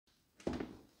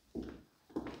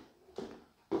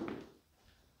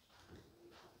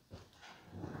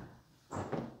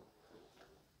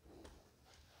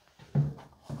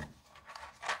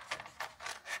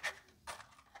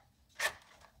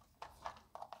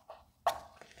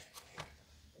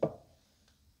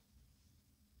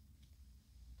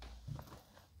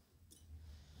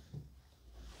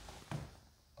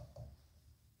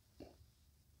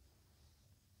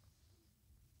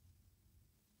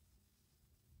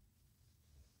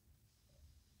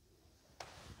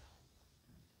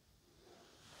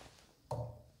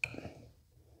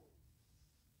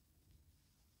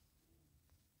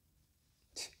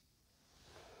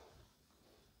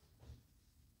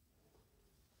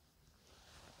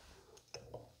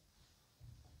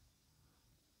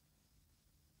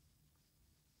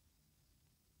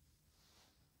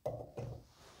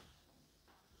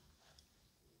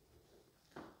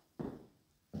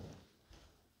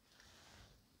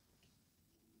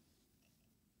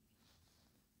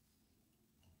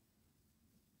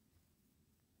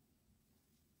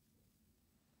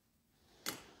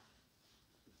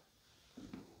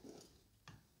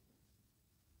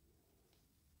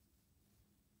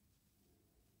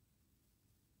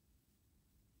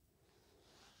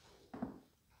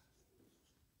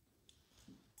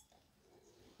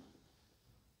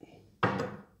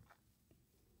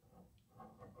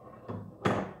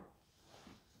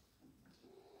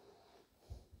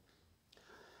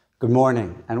Good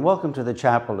morning and welcome to the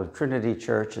chapel of Trinity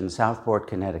Church in Southport,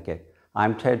 Connecticut.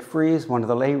 I'm Ted Frese, one of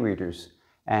the lay readers,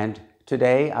 and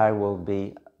today I will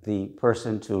be the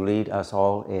person to lead us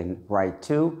all in Rite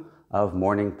 2 of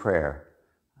morning prayer.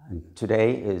 And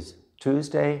today is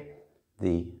Tuesday,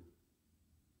 the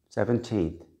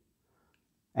 17th,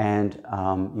 and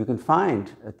you can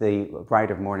find the Rite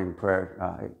of Morning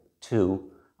Prayer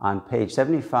 2 on page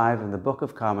 75 in the Book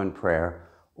of Common Prayer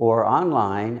or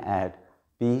online at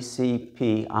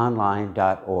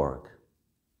bcponline.org.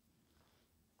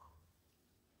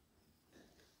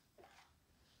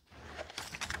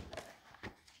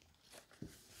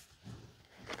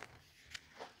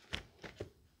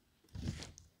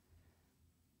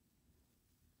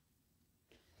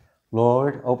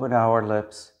 Lord, open our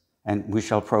lips, and we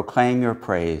shall proclaim your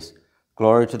praise.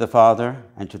 Glory to the Father,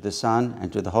 and to the Son,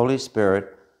 and to the Holy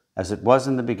Spirit, as it was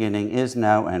in the beginning, is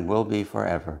now, and will be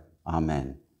forever.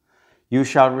 Amen. You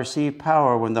shall receive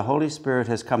power when the Holy Spirit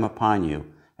has come upon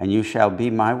you, and you shall be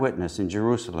my witness in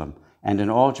Jerusalem, and in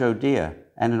all Judea,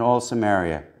 and in all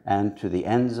Samaria, and to the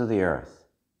ends of the earth.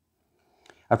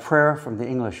 A prayer from the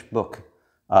English Book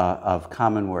of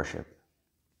Common Worship.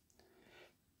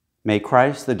 May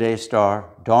Christ, the day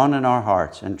star, dawn in our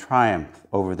hearts and triumph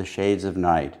over the shades of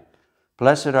night.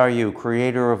 Blessed are you,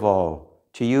 Creator of all.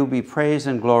 To you be praise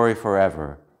and glory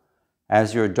forever.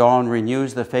 As your dawn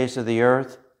renews the face of the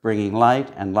earth, bringing light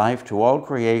and life to all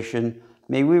creation,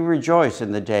 may we rejoice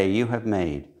in the day you have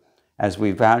made, as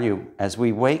we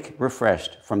wake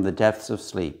refreshed from the depths of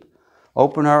sleep.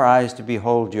 Open our eyes to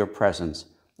behold your presence,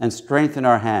 and strengthen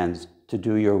our hands to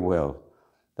do your will,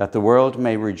 that the world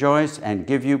may rejoice and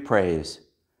give you praise.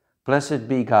 Blessed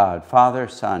be God, Father,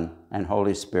 Son, and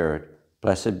Holy Spirit.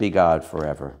 Blessed be God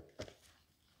forever.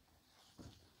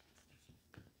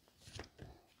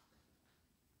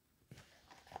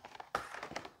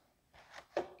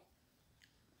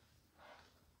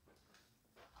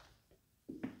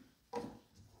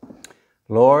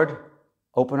 Lord,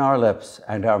 open our lips,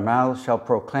 and our mouths shall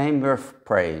proclaim your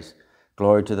praise.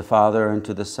 Glory to the Father, and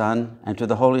to the Son, and to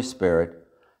the Holy Spirit,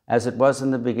 as it was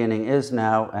in the beginning, is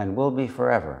now, and will be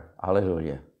forever.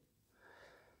 Alleluia.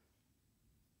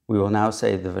 We will now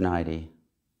say the Venite.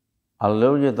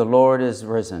 Alleluia, the Lord is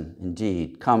risen,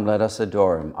 indeed. Come, let us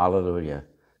adore him. Alleluia.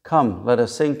 Come, let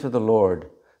us sing to the Lord.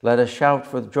 Let us shout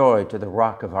for joy to the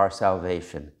rock of our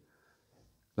salvation.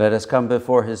 Let us come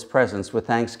before his presence with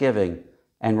thanksgiving,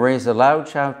 and raise a loud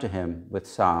shout to him with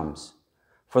psalms.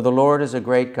 For the Lord is a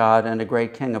great God and a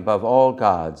great King above all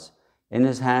gods. In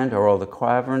his hand are all the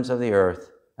caverns of the earth,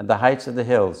 and the heights of the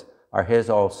hills are his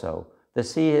also. The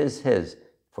sea is his,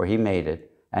 for he made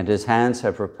it, and his hands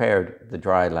have prepared the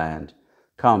dry land.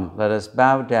 Come, let us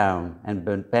bow down and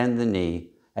bend the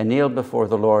knee, and kneel before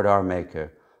the Lord our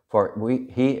Maker. For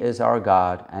he is our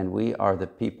God, and we are the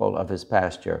people of his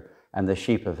pasture, and the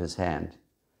sheep of his hand.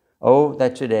 Oh,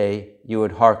 that today you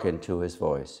would hearken to his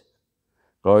voice.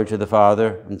 Glory to the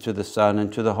Father, and to the Son,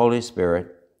 and to the Holy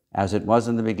Spirit, as it was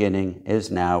in the beginning, is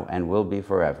now, and will be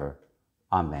forever.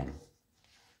 Amen.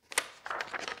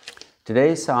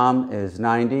 Today's psalm is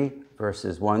 90,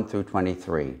 verses 1 through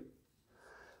 23.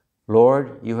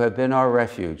 Lord, you have been our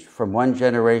refuge from one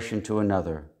generation to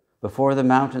another. Before the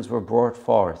mountains were brought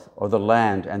forth, or the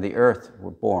land and the earth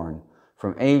were born,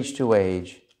 from age to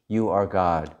age, you are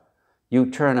God. You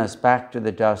turn us back to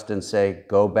the dust and say,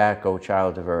 go back, O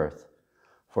child of earth.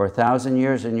 For 1,000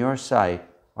 years in your sight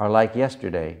are like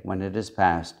yesterday when it is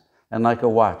past, and like a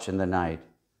watch in the night.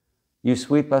 You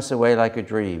sweep us away like a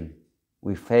dream.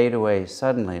 We fade away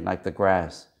suddenly like the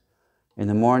grass. In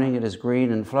the morning it is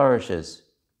green and flourishes.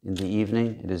 In the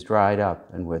evening it is dried up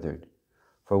and withered.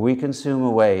 For we consume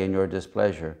away in your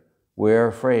displeasure. We are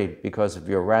afraid because of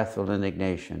your wrathful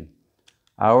indignation.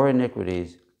 Our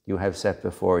iniquities you have set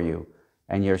before you,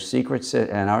 and our secret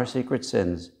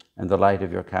sins in the light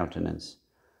of your countenance.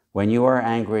 When you are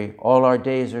angry, all our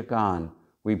days are gone.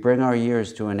 We bring our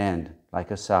years to an end like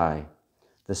a sigh.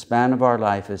 The span of our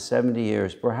life is 70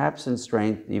 years, perhaps in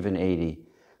strength even 80.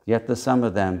 Yet the sum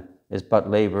of them is but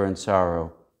labor and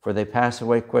sorrow, for they pass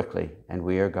away quickly, and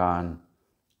we are gone.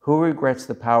 Who regrets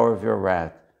the power of your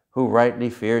wrath? Who rightly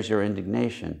fears your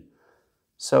indignation?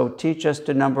 So teach us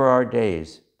to number our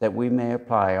days, that we may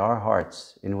apply our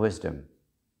hearts in wisdom.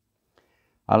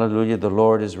 Alleluia, the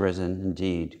Lord is risen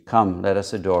indeed. Come, let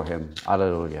us adore him.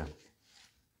 Alleluia.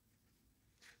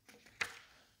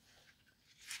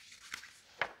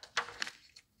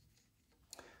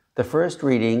 The first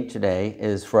reading today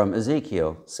is from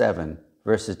Ezekiel 7,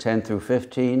 verses 10 through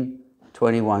 15,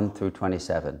 21 through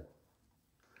 27.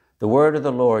 The word of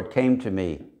the Lord came to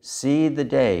me. See the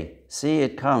day, see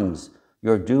it comes.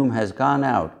 Your doom has gone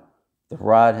out. The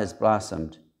rod has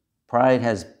blossomed. Pride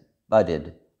has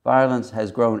budded. Violence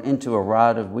has grown into a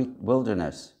rod of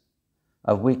weakness.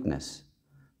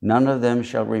 None of them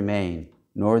shall remain,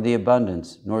 nor the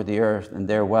abundance, nor the earth and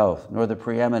their wealth, nor the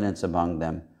preeminence among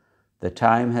them. The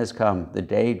time has come, the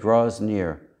day draws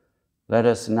near. Let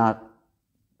not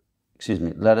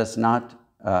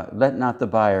the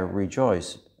buyer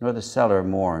rejoice, nor the seller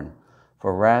mourn,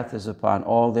 for wrath is upon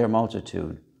all their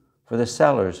multitude. For the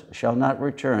sellers shall not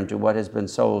return to what has been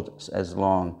sold as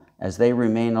long as they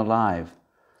remain alive.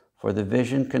 For the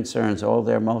vision concerns all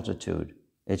their multitude.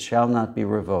 It shall not be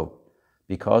revoked.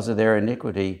 Because of their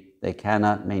iniquity, they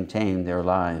cannot maintain their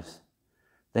lives.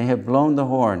 They have blown the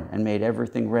horn and made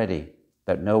everything ready,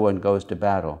 but no one goes to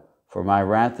battle. For my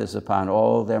wrath is upon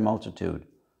all their multitude.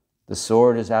 The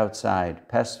sword is outside,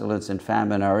 pestilence and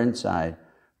famine are inside.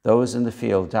 Those in the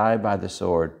field die by the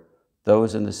sword,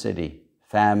 those in the city,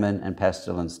 famine and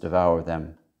pestilence devour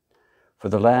them. For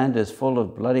the land is full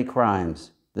of bloody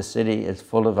crimes, the city is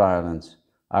full of violence.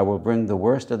 I will bring the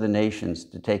worst of the nations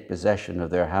to take possession of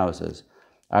their houses.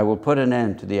 I will put an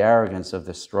end to the arrogance of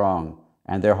the strong,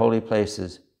 and their holy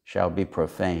places shall be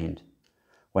profaned.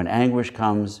 When anguish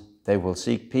comes, they will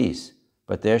seek peace,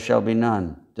 but there shall be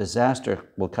none. Disaster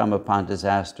will come upon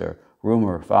disaster,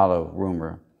 rumor follow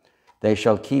rumor. They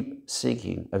shall keep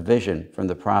seeking a vision from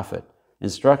the prophet.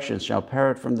 Instructions shall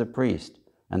parrot from the priest,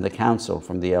 and the counsel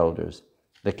from the elders.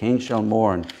 The king shall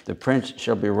mourn, the prince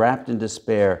shall be wrapped in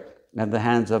despair, and the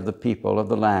hands of the people of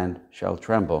the land shall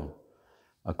tremble.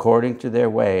 According to their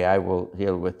way I will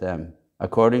deal with them.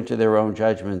 According to their own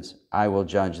judgments I will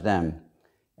judge them,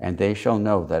 and they shall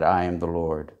know that I am the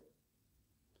Lord.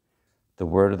 The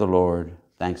word of the Lord.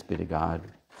 Thanks be to God.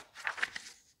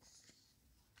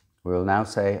 We will now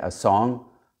say a song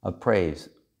of praise,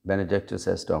 Benedictus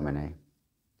es Domine.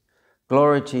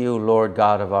 Glory to you, Lord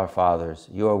God of our fathers.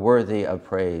 You are worthy of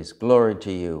praise. Glory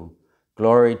to you.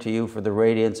 Glory to you for the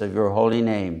radiance of your holy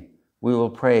name. We will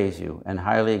praise you and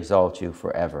highly exalt you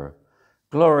forever.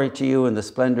 Glory to you in the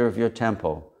splendor of your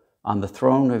temple. On the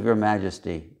throne of your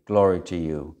majesty, glory to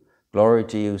you. Glory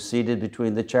to you seated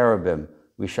between the cherubim.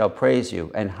 We shall praise you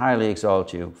and highly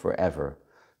exalt you forever.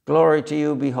 Glory to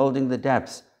you beholding the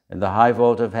depths in the high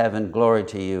vault of heaven. Glory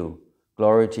to you.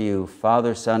 Glory to you,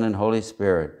 Father, Son, and Holy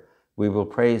Spirit. We will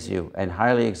praise you and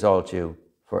highly exalt you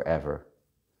forever.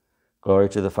 Glory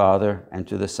to the Father, and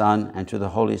to the Son, and to the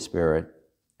Holy Spirit,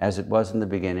 as it was in the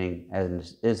beginning,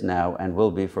 and is now, and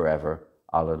will be forever.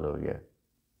 Alleluia.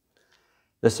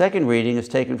 The second reading is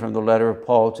taken from the letter of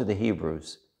Paul to the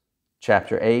Hebrews,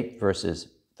 chapter 8, verses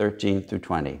 13 through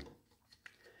 20.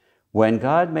 When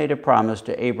God made a promise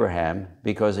to Abraham,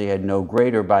 because he had no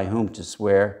greater by whom to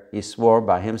swear, he swore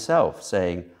by himself,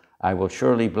 saying, I will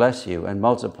surely bless you and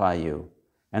multiply you.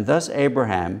 And thus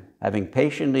Abraham, having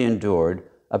patiently endured,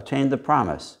 obtained the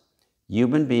promise.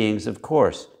 Human beings, of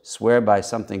course, swear by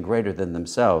something greater than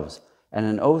themselves, and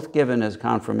an oath given as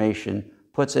confirmation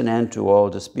puts an end to all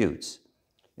disputes.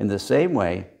 In the same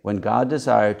way, when God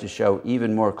desired to show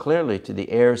even more clearly to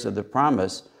the heirs of the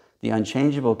promise the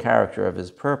unchangeable character of his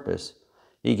purpose,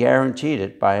 he guaranteed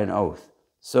it by an oath,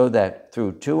 so that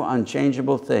through two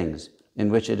unchangeable things, in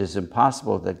which it is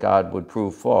impossible that God would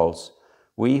prove false,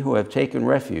 we who have taken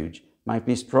refuge might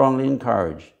be strongly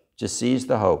encouraged to seize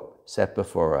the hope set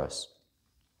before us.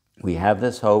 We have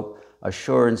this hope, a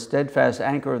sure and steadfast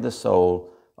anchor of the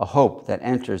soul, a hope that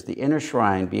enters the inner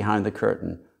shrine behind the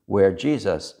curtain, where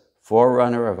Jesus,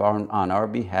 forerunner on our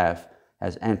behalf,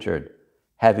 has entered,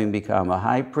 having become a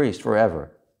high priest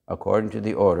forever, according to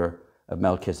the order of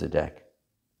Melchizedek.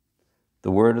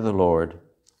 The word of the Lord.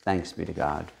 Thanks be to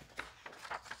God.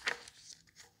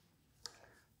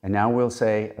 And now we'll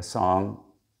say a song,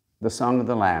 the Song of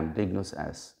the Lamb, Dignus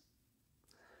Es.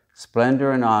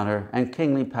 Splendor and honor and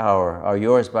kingly power are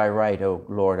yours by right, O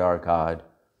Lord our God,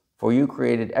 for you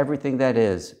created everything that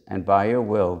is, and by your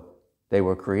will they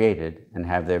were created and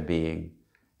have their being.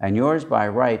 And yours by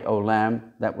right, O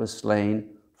Lamb that was slain,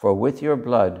 for with your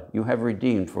blood you have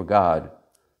redeemed for God,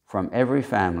 from every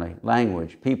family,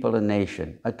 language, people, and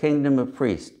nation, a kingdom of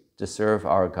priests to serve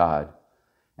our God.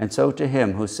 And so to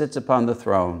him who sits upon the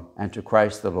throne, and to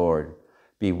Christ the Lord,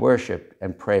 be worshiped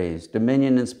and praised,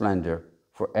 dominion and splendor,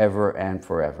 forever and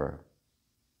forever.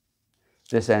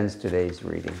 This ends today's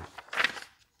reading.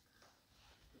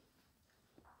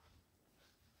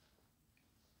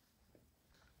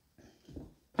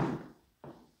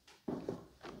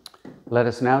 Let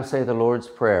us now say the Lord's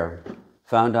Prayer,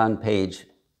 found on page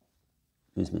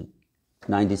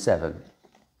 97.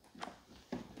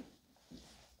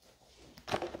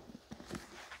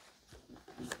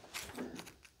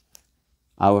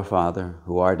 Our Father,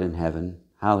 who art in heaven,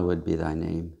 hallowed be thy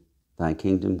name. Thy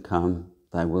kingdom come,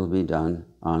 thy will be done,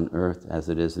 on earth as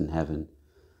it is in heaven.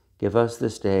 Give us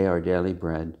this day our daily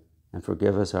bread, and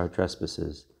forgive us our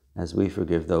trespasses, as we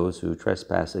forgive those who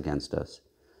trespass against us.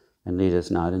 And lead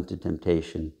us not into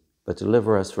temptation, but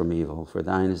deliver us from evil. For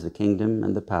thine is the kingdom,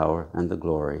 and the power, and the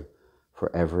glory,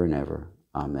 forever and ever.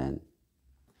 Amen.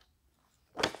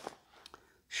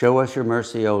 Show us your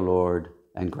mercy, O Lord,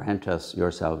 and grant us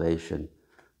your salvation.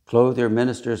 Clothe your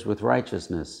ministers with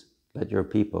righteousness. Let your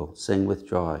people sing with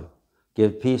joy.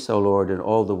 Give peace, O Lord, in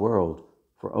all the world,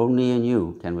 for only in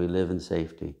you can we live in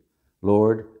safety.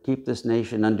 Lord, keep this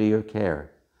nation under your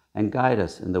care, and guide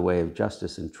us in the way of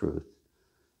justice and truth.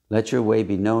 Let your way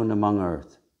be known among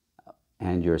earth,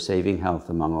 and your saving health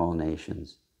among all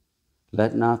nations.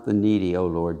 Let not the needy, O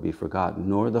Lord, be forgotten,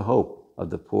 nor the hope of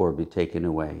the poor be taken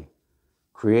away.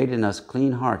 Create in us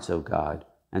clean hearts, O God,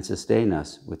 and sustain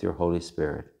us with your Holy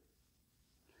Spirit.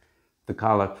 The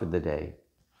Collect for the Day.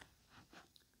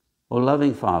 O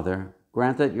loving Father,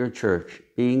 grant that your church,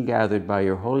 being gathered by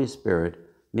your Holy Spirit,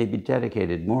 may be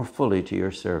dedicated more fully to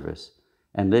your service,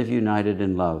 and live united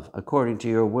in love, according to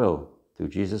your will, through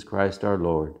Jesus Christ our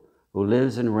Lord, who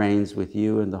lives and reigns with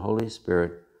you in the Holy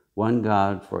Spirit, one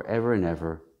God, forever and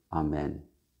ever. Amen.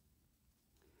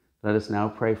 Let us now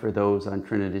pray for those on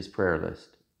Trinity's prayer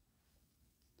list.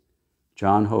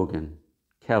 John Hogan,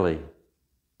 Kelly,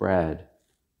 Brad,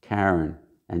 Karen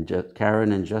and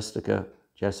Jessica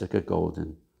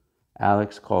Golden,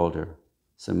 Alex Calder,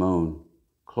 Simone,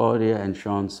 Claudia and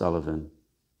Sean Sullivan,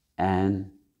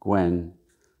 Anne, Gwen,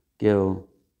 Gil,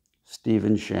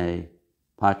 Stephen Shea,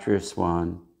 Patria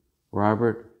Swan,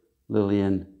 Robert,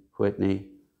 Lillian, Whitney,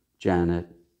 Janet,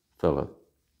 Philip.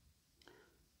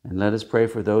 And let us pray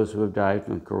for those who have died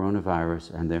from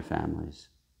coronavirus and their families.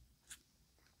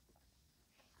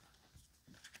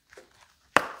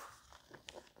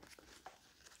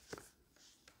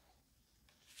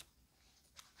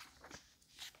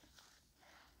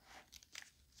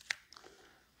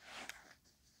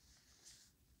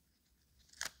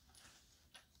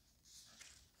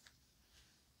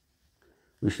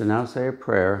 We shall now say a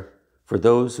prayer for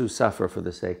those who suffer for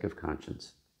the sake of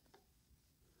conscience.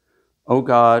 O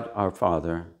God, our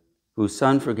Father, whose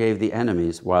Son forgave the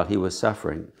enemies while he was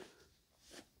suffering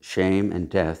shame and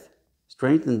death,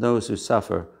 strengthen those who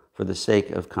suffer for the sake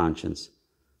of conscience,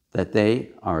 that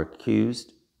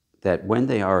when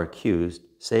they are accused,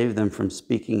 save them from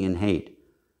speaking in hate.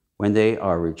 When they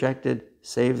are rejected,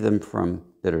 save them from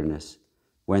bitterness.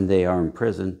 When they are in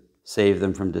prison, save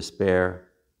them from despair.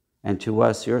 And to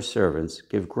us, your servants,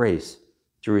 give grace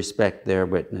to respect their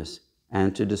witness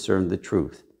and to discern the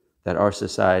truth, that our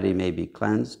society may be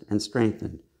cleansed and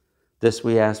strengthened. This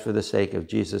we ask for the sake of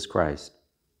Jesus Christ,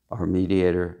 our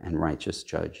mediator and righteous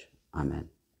judge. Amen.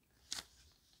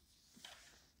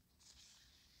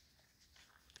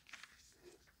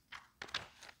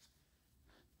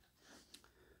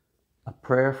 A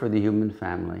prayer for the human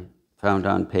family, found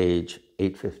on page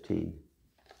 815.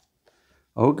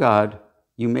 O God,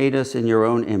 you made us in your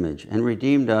own image and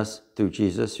redeemed us through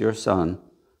Jesus, your Son.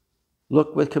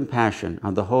 Look with compassion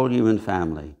on the whole human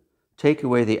family. Take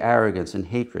away the arrogance and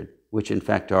hatred which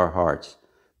infect our hearts.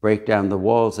 Break down the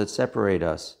walls that separate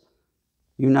us.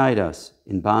 Unite us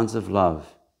in bonds of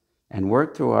love, and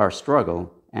work through our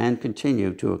struggle and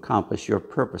continue to accomplish your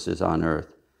purposes on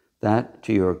earth, that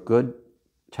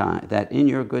in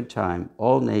your good time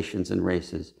all nations and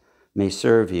races may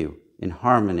serve you in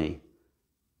harmony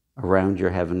around your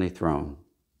heavenly throne,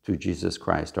 through Jesus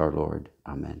Christ our Lord.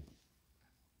 Amen.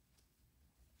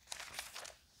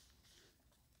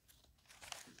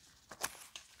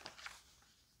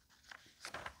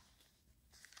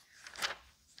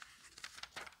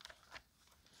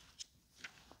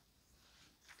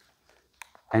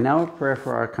 And now a prayer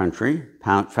for our country,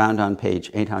 found on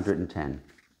page 810.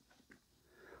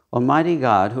 Almighty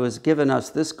God, who has given us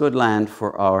this good land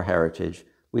for our heritage,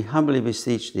 we humbly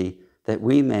beseech thee that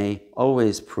we may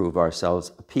always prove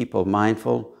ourselves a people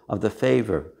mindful of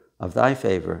thy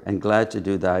favor, and glad to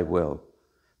do thy will.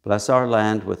 Bless our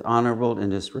land with honorable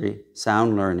industry,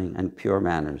 sound learning, and pure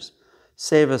manners.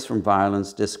 Save us from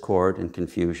violence, discord, and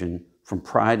confusion, from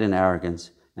pride and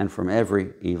arrogance, and from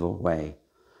every evil way.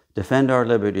 Defend our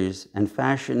liberties, and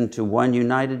fashion into one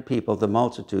united people the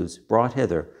multitudes brought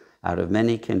hither out of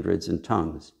many kindreds and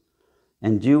tongues.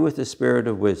 Endue with the spirit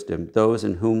of wisdom those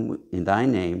in whom, in thy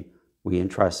name, we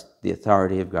entrust the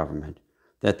authority of government,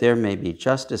 that there may be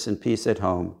justice and peace at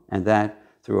home, and that,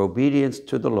 through obedience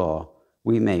to the law,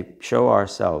 we may show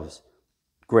ourselves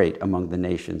great among the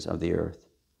nations of the earth.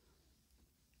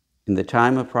 In the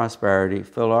time of prosperity,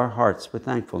 fill our hearts with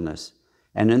thankfulness,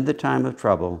 and in the time of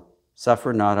trouble,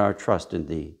 Suffer not our trust in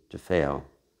thee to fail.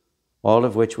 All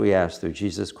of which we ask through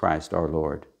Jesus Christ our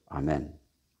Lord. Amen.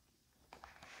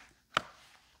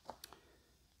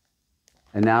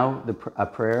 And now a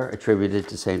prayer attributed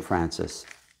to St. Francis,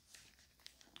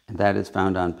 and that is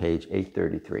found on page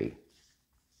 833.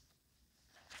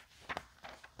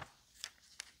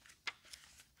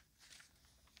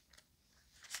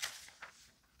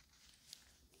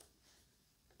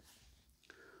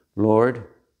 Lord,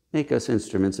 make us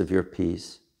instruments of your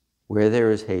peace. Where there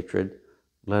is hatred,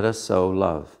 let us sow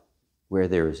love. Where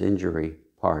there is injury,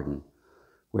 pardon.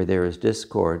 Where there is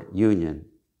discord, union.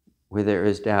 Where there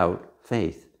is doubt,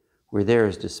 faith. Where there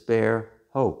is despair,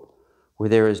 hope. Where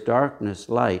there is darkness,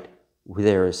 light. Where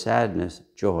there is sadness,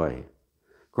 joy.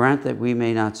 Grant that we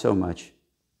may not so much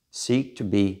seek to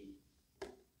be,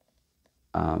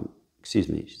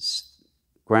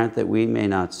 grant that we may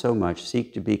not so much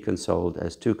seek to be consoled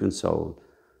as to console,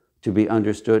 to be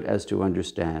understood as to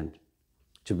understand,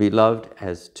 to be loved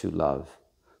as to love.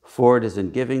 For it is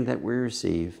in giving that we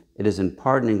receive, it is in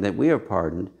pardoning that we are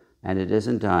pardoned, and it is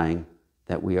in dying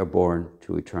that we are born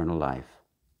to eternal life.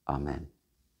 Amen.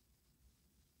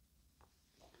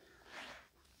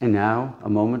 And now, a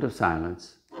moment of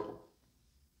silence.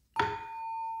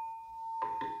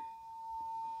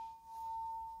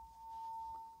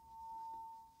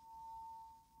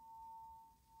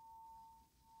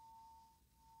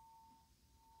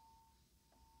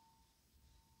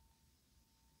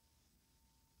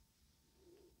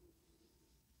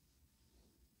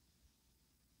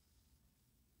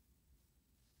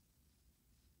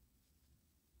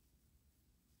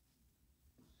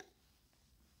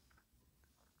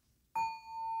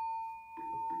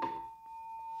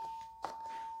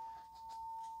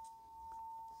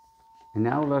 And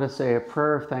now let us say a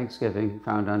prayer of thanksgiving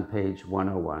found on page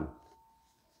 101.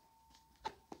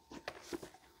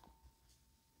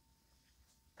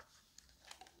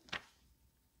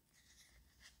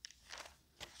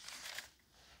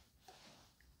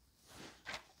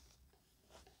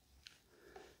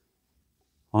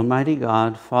 Almighty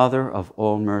God, Father of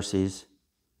all mercies,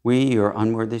 we, your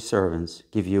unworthy servants,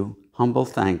 give you humble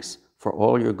thanks for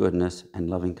all your goodness and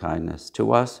loving kindness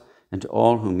to us and to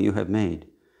all whom you have made.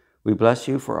 We bless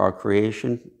you for our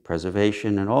creation,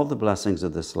 preservation, and all the blessings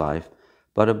of this life,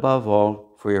 but above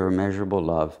all for your immeasurable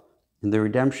love and the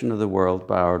redemption of the world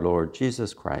by our Lord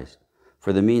Jesus Christ,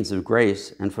 for the means of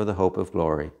grace and for the hope of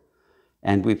glory.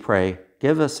 And we pray,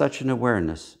 give us such an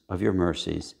awareness of your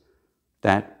mercies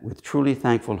that with truly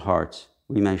thankful hearts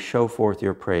we may show forth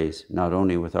your praise, not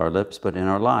only with our lips but in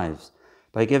our lives,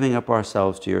 by giving up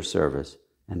ourselves to your service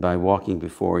and by walking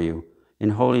before you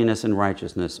in holiness and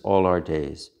righteousness all our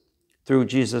days. Through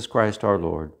Jesus Christ our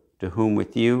Lord, to whom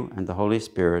with you and the Holy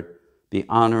Spirit be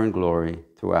honor and glory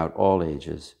throughout all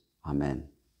ages. Amen.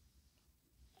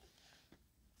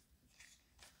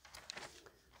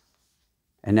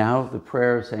 And now the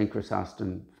prayer of St.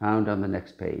 Chrysostom, found on the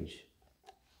next page.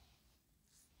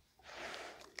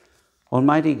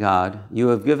 Almighty God, you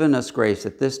have given us grace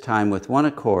at this time with one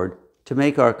accord to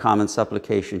make our common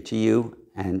supplication to you,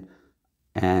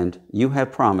 and you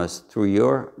have promised through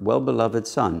your well-beloved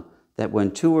Son that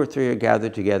when 2 or 3 are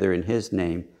gathered together in his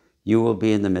name, you will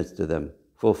be in the midst of them.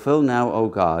 Fulfill now, O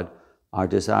God, our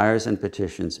desires and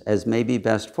petitions as may be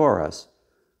best for us,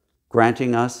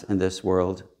 granting us in this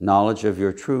world knowledge of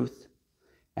your truth,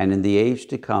 and in the age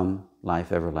to come,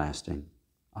 life everlasting.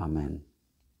 Amen.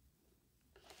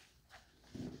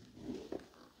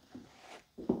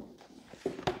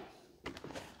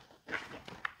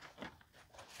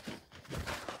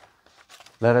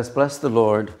 Let us bless the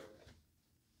Lord.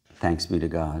 Thanks be to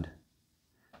God.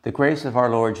 The grace of our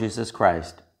Lord Jesus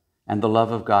Christ, and the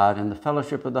love of God, and the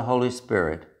fellowship of the Holy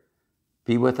Spirit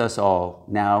be with us all,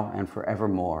 now and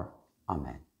forevermore.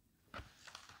 Amen.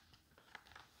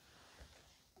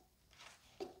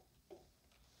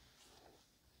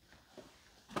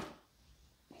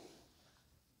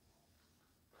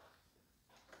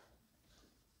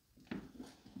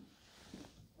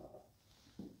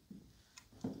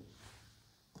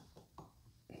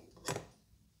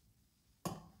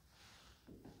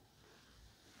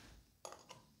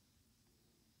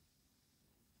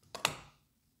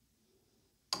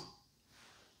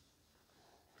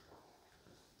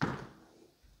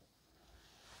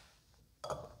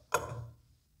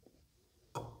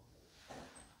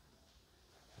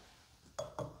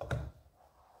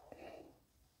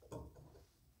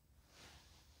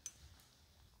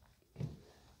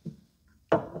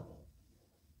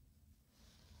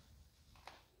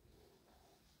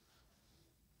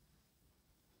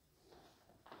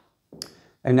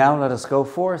 And now let us go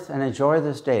forth and enjoy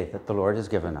this day that the Lord has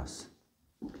given us.